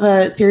didn't have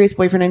a serious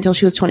boyfriend until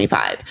she was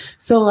 25.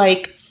 So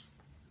like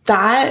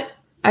that,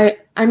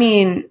 I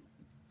mean,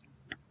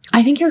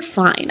 I think you're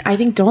fine. I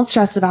think don't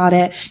stress about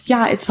it.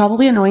 Yeah, it's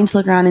probably annoying to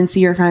look around and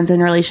see your friends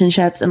in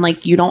relationships and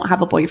like you don't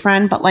have a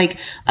boyfriend, but like,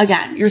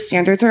 again, your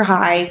standards are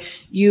high.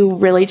 You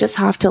really just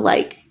have to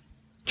like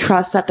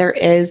trust that there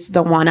is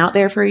the one out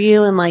there for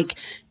you. And like,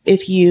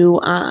 if you,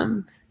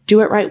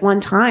 do it right one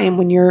time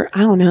when you're,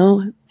 I don't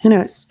know, who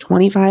knows,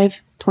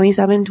 25,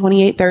 27,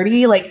 28,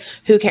 30, like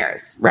who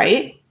cares?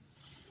 Right?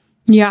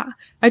 Yeah,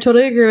 I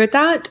totally agree with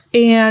that.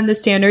 And the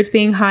standards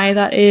being high,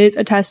 that is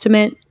a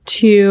testament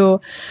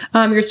to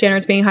your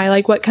standards being high,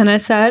 like what Kenna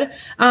said.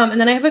 And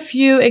then I have a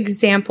few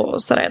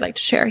examples that I'd like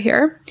to share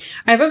here.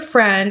 I have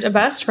a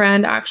best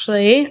friend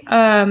actually,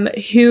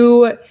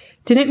 who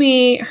didn't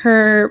meet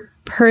her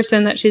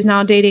person that she's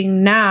now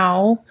dating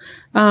now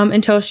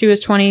until she was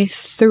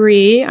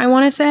 23, I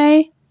want to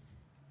say.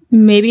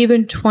 Maybe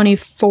even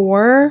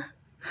 24.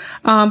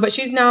 But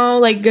she's now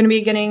like going to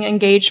be getting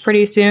engaged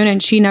pretty soon,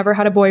 and she never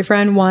had a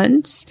boyfriend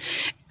once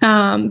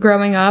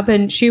growing up.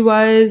 And she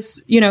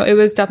was, it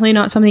was definitely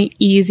not something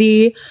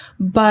easy,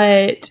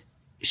 but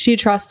she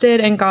trusted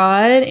in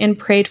God and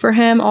prayed for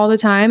him all the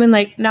time. And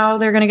like now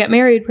they're going to get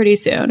married pretty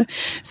soon.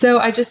 So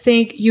I just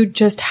think you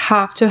just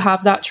have to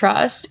have that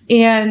trust.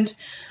 And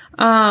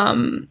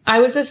I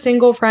was a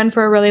single friend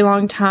for a really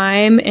long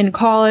time in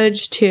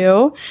college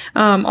too.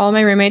 All of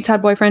my roommates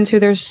had boyfriends who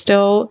they're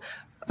still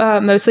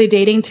mostly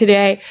dating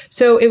today.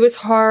 So it was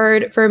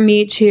hard for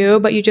me too,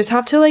 but you just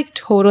have to like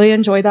totally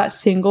enjoy that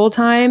single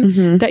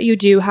time that you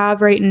do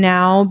have right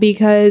now,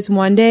 because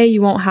one day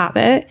you won't have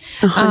it.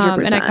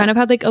 100%. And I kind of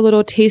had like a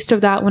little taste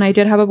of that when I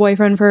did have a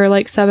boyfriend for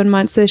like 7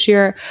 months this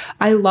year.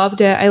 I loved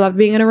it. I loved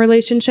being in a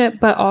relationship,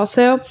 but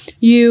also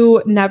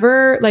you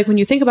never, like when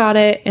you think about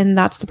it and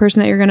that's the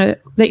person that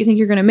you think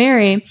you're going to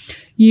marry,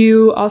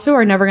 you also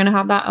are never going to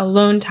have that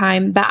alone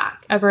time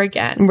back ever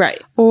again. Right.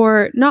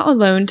 Or not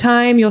alone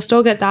time. You'll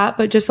still get that,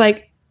 but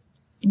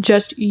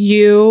just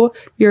you,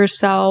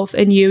 yourself,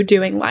 and you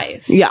doing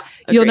life. Yeah.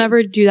 Agreed. You'll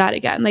never do that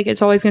again. Like,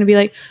 it's always going to be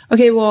like,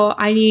 okay, well,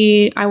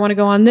 I want to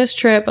go on this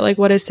trip, but like,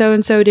 what is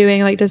so-and-so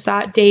doing? Like, does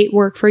that date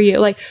work for you?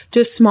 Like,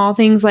 just small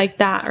things like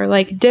that, or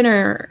like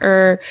dinner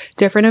or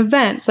different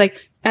events.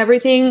 Like,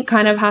 everything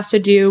kind of has to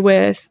do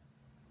with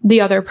the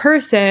other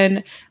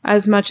person.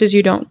 As much as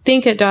you don't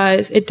think it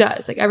does.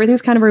 Like,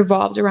 everything's kind of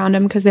revolved around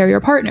them because they're your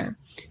partner.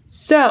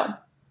 So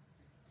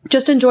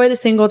just enjoy the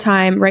single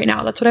time right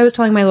now. That's what I was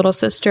telling my little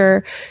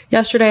sister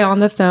yesterday on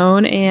the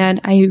phone.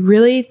 And I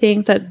really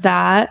think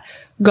that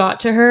got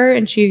to her,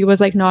 and she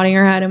was like nodding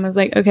her head and was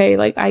like, okay,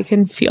 like I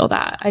can feel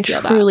that. I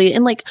feel truly. that.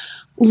 And like,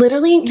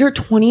 literally your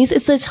 20s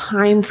is the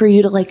time for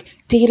you to like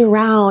date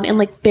around and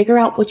like figure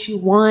out what you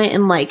want.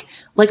 And like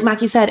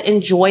Mackie said,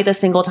 enjoy the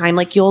single time.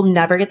 Like, you'll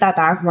never get that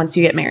back once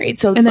you get married.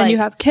 So it's and then like, you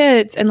have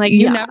kids, and like,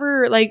 you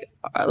never like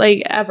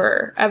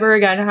ever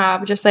again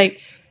have just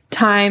like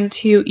time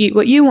to eat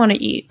what you want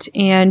to eat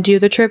and do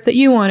the trip that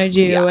you want to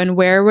do and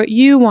wear what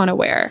you want to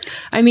wear.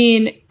 I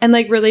mean, and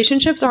like,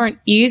 relationships aren't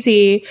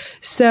easy.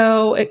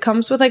 So it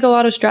comes with like a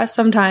lot of stress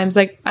sometimes.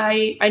 Like,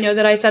 I know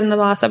that I said in the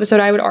last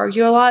episode, I would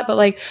argue a lot, but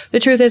like, the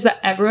truth is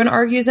that everyone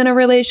argues in a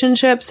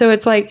relationship. So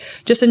it's like,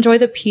 just enjoy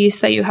the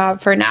peace that you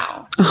have for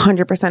now.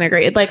 100%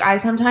 agree. Like, I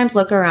sometimes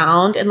look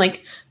around and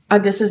like,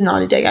 this is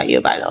not a dig at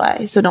you, by the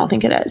way, so don't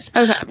think it is.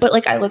 Okay. But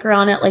like, I look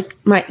around at like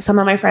some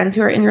of my friends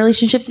who are in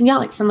relationships, and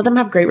like some of them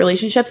have great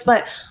relationships,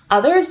 but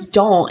others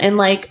don't. And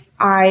like,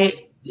 I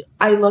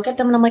look at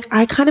them and I'm like,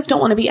 I kind of don't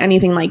want to be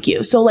anything like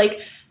you. So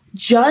like,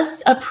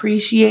 just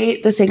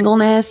appreciate the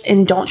singleness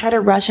and don't try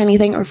to rush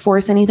anything or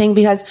force anything,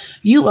 because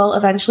you will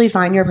eventually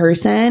find your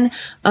person.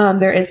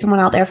 There is someone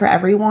out there for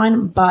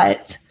everyone,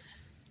 but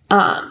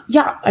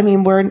yeah, I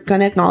mean, we're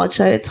going to acknowledge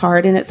that it's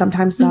hard and it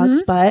sometimes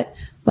sucks, but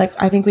like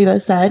I think we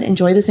both said,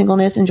 enjoy the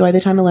singleness, enjoy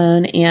the time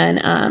alone.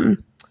 And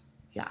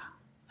yeah,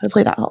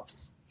 hopefully that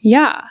helps.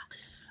 Yeah.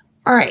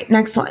 All right,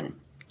 next one.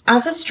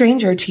 As a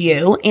stranger to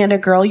you and a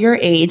girl your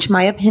age,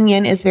 my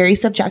opinion is very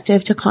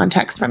subjective to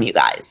context from you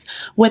guys.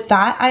 With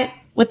that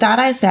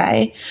I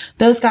say,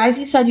 those guys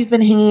you said you've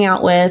been hanging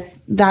out with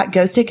that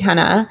ghosted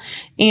Kenna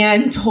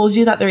and told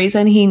you that the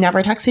reason he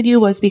never texted you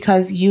was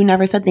because you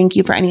never said thank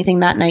you for anything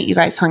that night you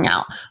guys hung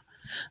out.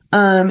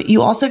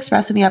 You also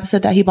expressed in the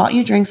episode that he bought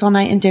you drinks all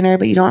night and dinner,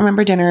 but you don't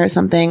remember dinner or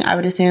something. I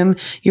would assume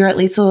you're at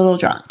least a little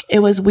drunk. It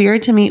was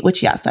weird to me,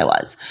 which yes, I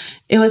was.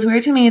 It was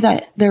weird to me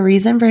that the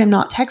reason for him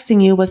not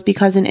texting you was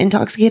because an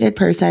intoxicated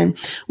person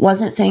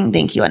wasn't saying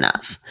thank you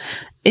enough.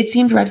 It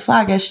seemed red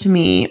flaggish to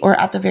me, or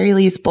at the very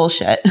least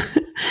bullshit.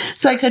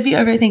 So I could be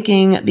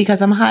overthinking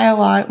because I'm high a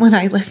lot when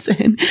I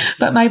listen,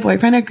 but my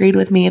boyfriend agreed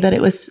with me that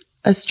it was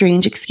a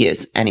strange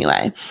excuse.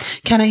 Anyway,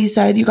 Kenna, you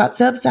said you got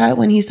so upset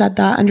when he said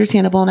that.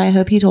 Understandable. And I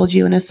hope he told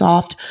you in a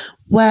soft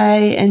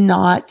way and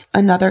not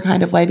another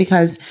kind of way,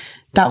 because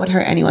that would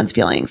hurt anyone's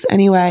feelings.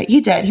 Anyway,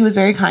 he did. He was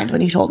very kind when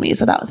he told me.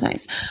 So that was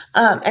nice.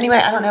 Anyway,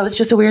 I don't know. It's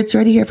just a weird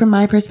story to hear from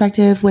my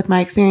perspective with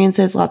my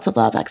experiences. Lots of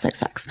love,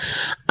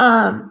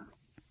 XXX.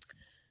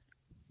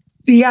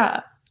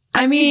 Yeah.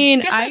 I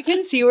mean, I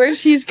can see where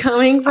she's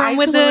coming from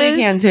with this. I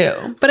totally can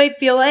too. But I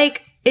feel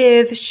like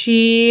if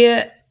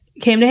she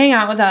came to hang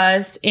out with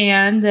us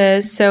and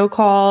this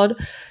so-called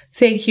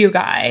thank you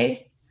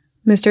guy,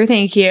 Mr.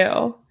 Thank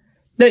You,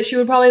 that she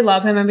would probably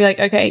love him and be like,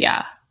 okay,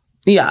 yeah.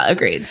 Yeah,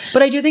 agreed.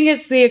 But I do think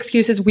the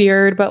excuse is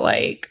weird, but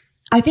like,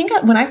 I think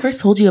when I first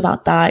told you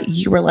about that,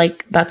 you were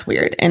like, that's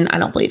weird. And I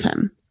don't believe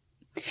him.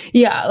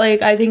 Yeah,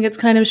 like I think it's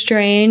kind of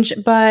strange,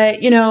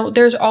 but you know,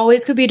 there's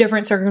always could be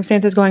different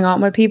circumstances going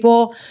on with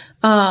people.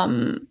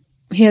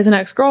 He has an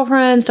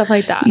ex-girlfriend, stuff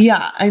like that.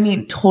 Yeah, I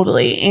mean,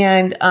 totally.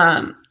 And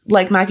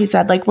like Mackie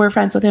said, like we're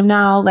friends with him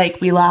now. Like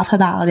we laugh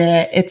about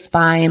it. It's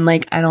fine.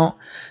 Like I don't.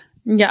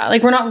 Yeah,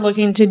 like we're not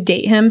looking to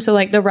date him. So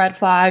like the red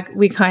flag,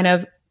 we kind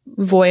of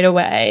void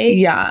away.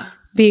 Yeah.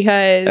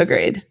 Because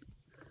agreed.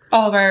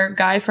 All of our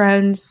guy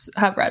friends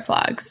have red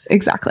flags.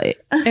 Exactly.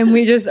 And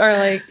we just are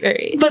like, all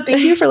right. But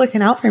thank you for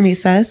looking out for me,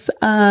 sis.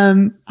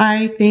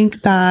 I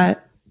think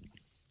that,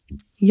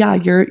 yeah,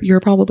 you're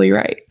probably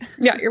right.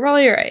 Yeah, you're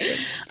probably right.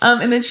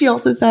 And then she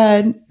also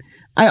said,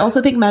 I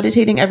also think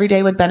meditating every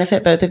day would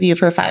benefit both of you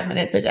for 5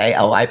 minutes a day.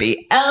 LYB.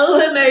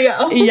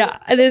 LMAO. Yeah.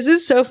 This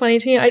is so funny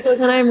to me. I feel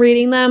like when I'm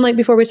reading them, like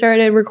before we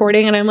started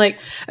recording, and I'm like,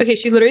 okay,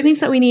 she literally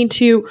thinks that we need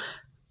to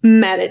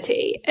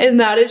meditate, and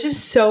that is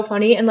just so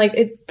funny, and like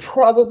it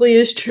probably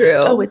is true.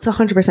 Oh, it's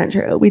 100%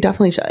 true. We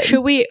definitely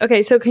should we?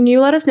 Okay, so can you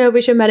let us know if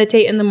we should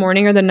meditate in the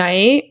morning or the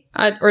night,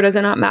 or does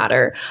it not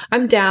matter?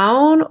 I'm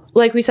down.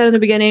 Like we said in the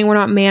beginning, we're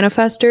not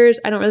manifestors.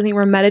 I don't really think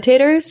we're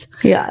meditators.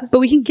 Yeah, but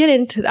we can get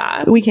into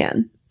that. We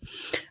can.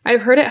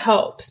 I've heard it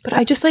helps, but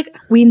I just like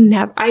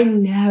I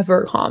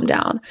never calm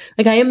down.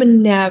 Like I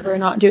am never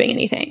not doing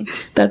anything.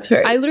 That's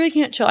fair. I literally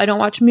can't chill. I don't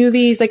watch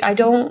movies. Like we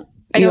don't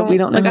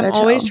know like I'm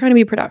always trying to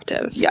be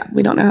productive. Yeah,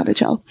 we don't know how to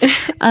chill.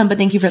 But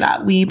thank you for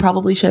that. We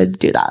probably should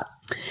do that.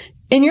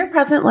 In your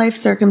present life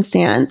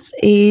circumstance,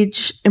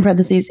 age, in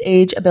parentheses,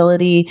 age,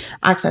 ability,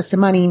 access to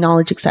money,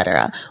 knowledge,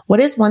 etc., what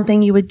is one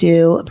thing you would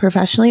do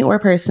professionally or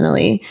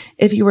personally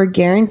if you were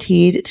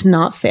guaranteed to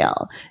not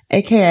fail?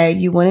 AKA,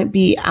 you wouldn't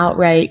be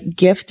outright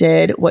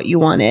gifted what you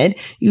wanted.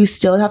 You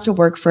still have to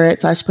work for it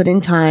 / put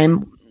in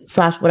time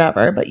 /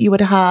 whatever, but you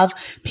would have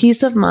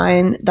peace of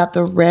mind that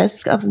the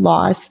risk of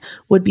loss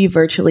would be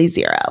virtually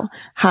zero.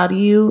 How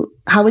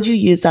would you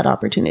use that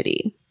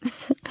opportunity?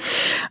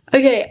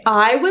 Okay,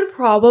 I would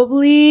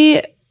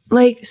probably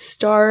like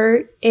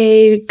start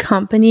a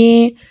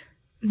company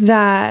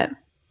that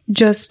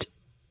just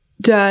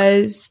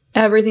does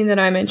everything that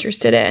I'm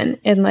interested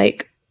in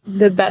like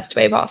the best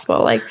way possible.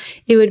 Like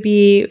it would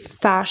be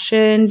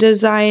fashion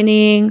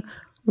designing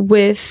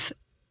with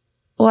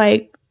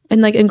like,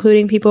 and like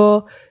including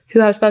people who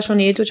have special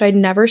needs, which I'd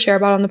never share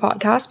about on the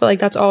podcast, but like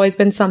that's always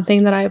been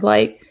something that I've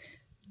like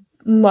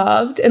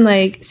loved. And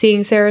like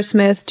seeing Sarah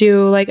Smith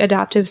do like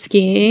adaptive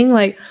skiing,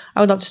 like I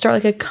would love to start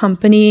like a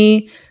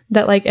company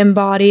that like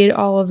embodied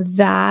all of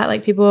that,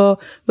 like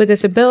people with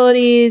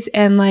disabilities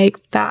and like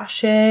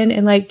fashion,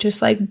 and like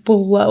just like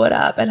blow it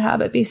up and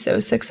have it be so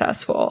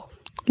successful.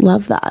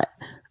 Love that.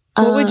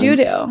 What would you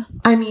do?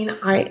 I mean,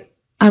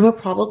 I would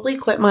probably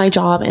quit my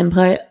job and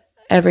put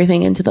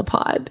everything into the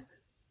pod.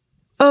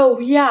 Oh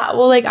yeah.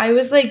 Well, like I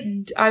was like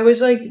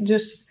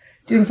just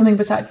doing something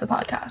besides the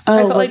podcast. Oh,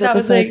 I felt like that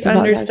was like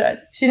understood.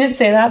 Podcast? She didn't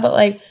say that, but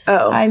like,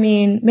 I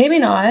mean, maybe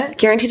not.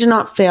 Guaranteed to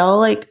not fail.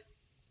 Like,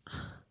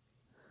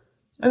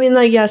 I mean,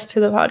 like, yes to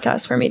the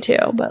podcast for me too,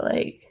 but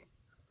like.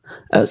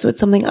 Oh, so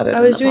it's something other than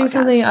I was doing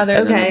something other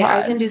than the pod. Okay,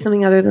 I can do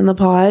something other than the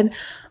pod.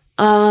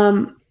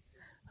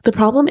 The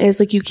problem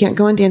is like you can't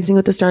go on Dancing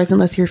with the Stars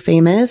unless you're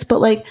famous,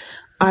 but like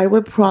I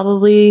would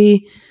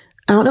probably,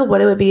 I don't know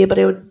what it would be, but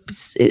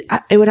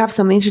it would have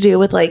something to do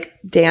with like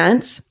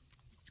dance.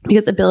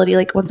 Because ability,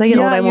 like once I get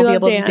old, I won't be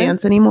able to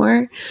dance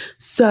anymore.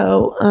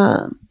 So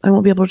I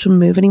won't be able to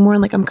move anymore.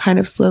 And like I'm kind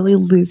of slowly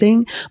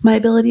losing my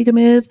ability to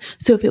move.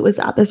 So if it was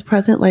at this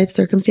present life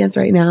circumstance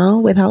right now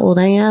with how old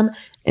I am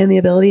and the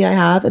ability I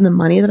have and the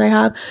money that I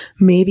have,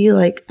 maybe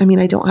like, I mean,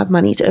 I don't have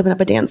money to open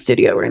up a dance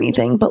studio or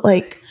anything, but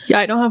like, yeah,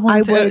 I don't have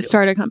one to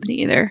start a company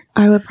either.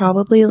 I would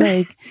probably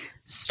like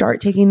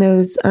start taking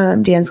those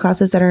dance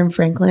classes that are in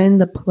Franklin,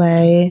 the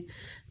Play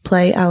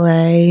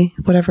LA,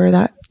 whatever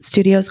that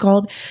studio is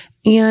called.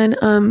 And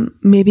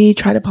maybe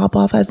try to pop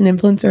off as an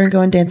influencer and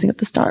go on Dancing with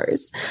the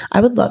Stars. I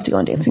would love to go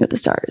on Dancing with the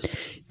Stars.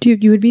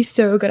 Dude, you would be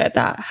so good at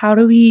that. How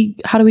do we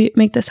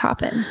make this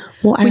happen?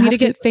 Well, we need to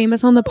get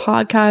famous on the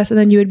podcast and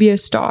then you would be a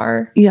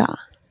star. Yeah.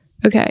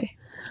 Okay.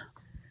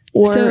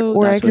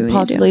 Or I could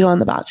possibly go on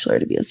The Bachelor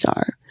to be a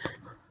star.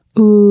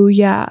 Ooh,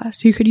 yeah.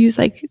 So you could use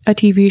like a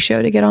TV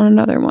show to get on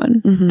another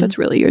one. Mm-hmm. That's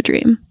really your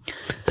dream.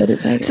 That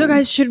is my dream. So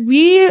guys, should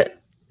we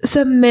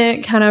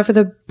submit Kenna for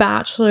The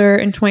Bachelor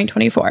in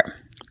 2024?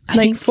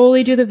 Like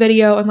fully do the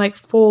video and like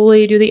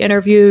fully do the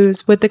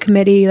interviews with the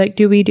committee. Like,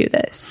 do we do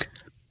this?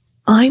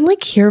 I'm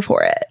like here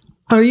for it.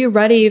 Are you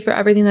ready for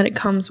everything that it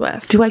comes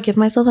with? Do I give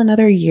myself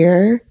another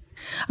year?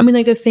 I mean,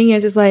 like the thing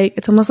is like,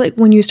 it's almost like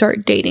when you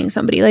start dating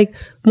somebody, like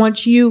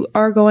once you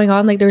are going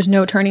on, like there's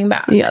no turning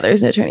back. Yeah,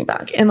 there's no turning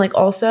back. And like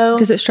also,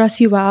 does it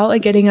stress you out?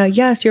 Like getting a,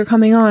 yes, you're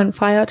coming on,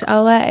 fly out to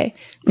LA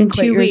in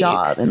 2 weeks.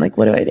 Job and like,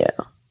 what do I do?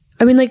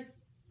 I mean, like,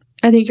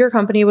 I think your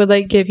company would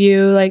like give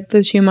you like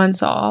the 2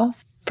 months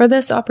off for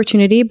this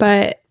opportunity,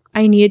 but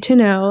I need to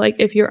know like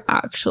if you're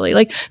actually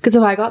like, because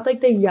if I got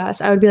like the yes,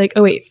 I would be like,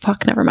 oh wait,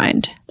 fuck, never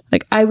mind.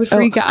 Like I would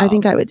freak out. I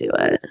think I would do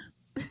it.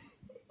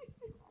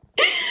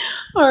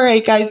 All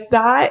right, guys,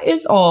 that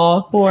is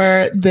all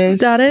for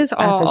this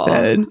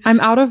episode. I'm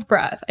out of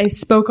breath. I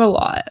spoke a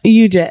lot.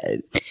 You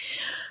did.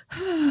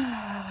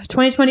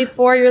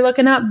 2024, you're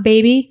looking up,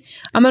 baby.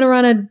 I'm gonna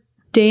run a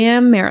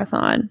damn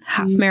marathon,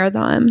 half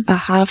marathon. A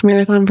half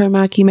marathon for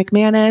Mackie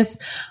McManus.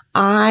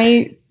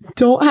 I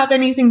don't have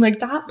anything like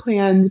that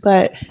planned,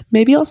 but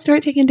maybe I'll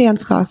start taking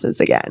dance classes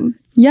again.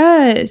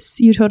 Yes,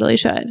 you totally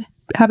should.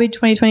 Happy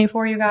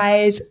 2024, you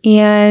guys.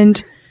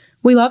 And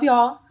we love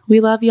y'all.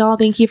 We love y'all.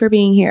 Thank you for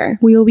being here.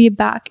 We will be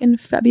back in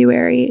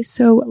February,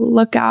 so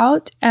look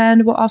out.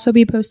 And we'll also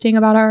be posting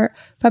about our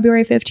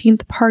February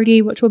 15th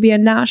party, which will be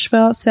in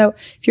Nashville. So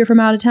if you're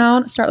from out of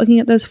town, start looking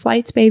at those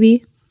flights,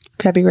 baby.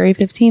 February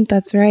 15th.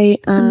 That's right.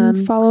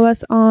 Follow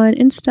us on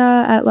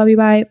Insta at Love You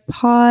Bye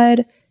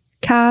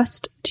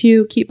Podcast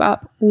to keep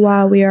up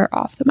while we are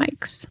off the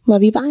mics.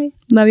 Love you. Bye.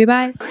 Love you.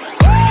 Bye.